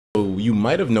you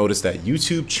might have noticed that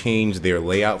YouTube changed their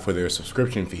layout for their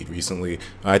subscription feed recently.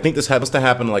 I think this must have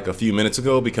happened like a few minutes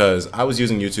ago, because I was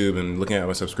using YouTube and looking at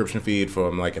my subscription feed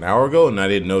from like an hour ago, and I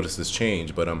didn't notice this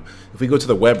change. But if we go to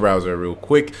the web browser real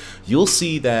quick, you'll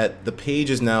see that the page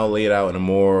is now laid out in a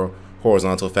more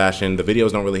horizontal fashion. The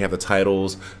videos don't really have the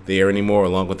titles there anymore,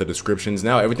 along with the descriptions.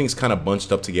 Now everything's kind of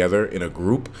bunched up together in a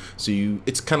group, so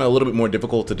it's kind of a little bit more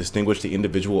difficult to distinguish the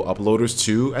individual uploaders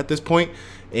too at this point.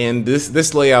 And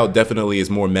this layout definitely is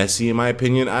more messy in my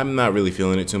opinion. I'm not really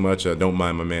feeling it too much. Don't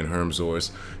mind my man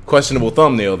Hermsor's questionable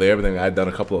thumbnail there, but then I've done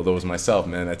a couple of those myself,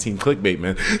 man. That team clickbait,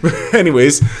 man.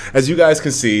 Anyways, as you guys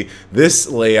can see, this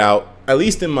layout, at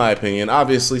least in my opinion,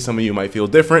 obviously some of you might feel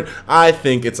different, I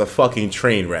think it's a fucking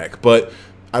train wreck. But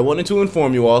I wanted to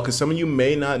inform you all, because some of you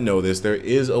may not know this, there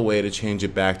is a way to change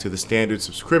it back to the standard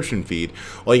subscription feed.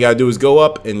 All you gotta do is go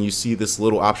up and you see this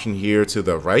little option here to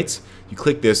the right. You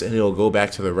click this and it'll go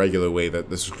back to the regular way that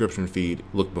the subscription feed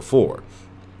looked before.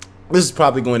 This is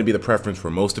probably going to be the preference for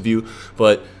most of you,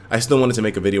 but I still wanted to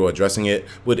make a video addressing it.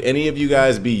 Would any of you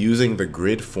guys be using the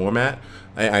grid format?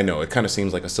 I know it kind of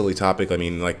seems like a silly topic. I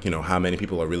mean, like, you know, how many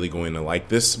people are really going to like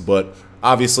this? But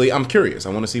obviously, I'm curious. I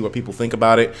want to see what people think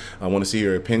about it. I want to see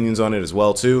your opinions on it as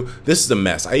well, too. This is a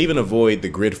mess. I even avoid the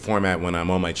grid format when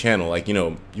I'm on my channel. Like, you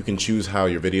know, you can choose how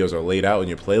your videos are laid out in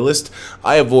your playlist.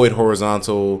 I avoid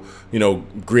horizontal, you know,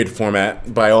 grid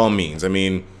format by all means. I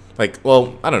mean, like,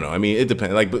 well, I don't know. I mean, it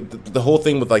depends. Like, but the whole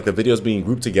thing with like the videos being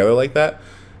grouped together like that,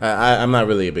 I'm not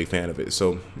really a big fan of it.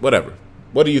 So whatever.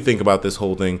 What do you think about this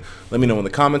whole thing? Let me know in the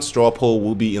comments. Straw poll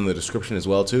will be in the description as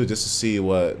well too, just to see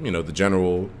what, you know, the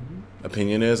general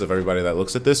opinion is of everybody that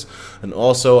looks at this. And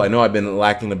also, I know I've been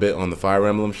lacking a bit on the Fire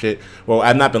Emblem shit. Well,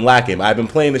 I've not been lacking. I've been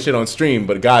playing the shit on stream,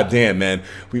 but goddamn, man,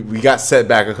 we got set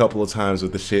back a couple of times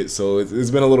with the shit, so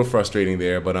it's been a little frustrating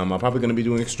there. But I'm probably going to be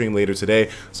doing a stream later today.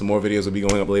 Some more videos will be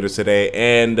going up later today,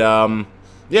 and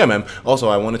yeah, man. Also,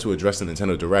 I wanted to address the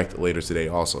Nintendo Direct later today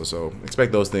also, so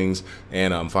expect those things,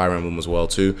 and Fire Emblem as well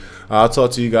too. I'll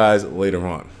talk to you guys later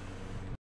on.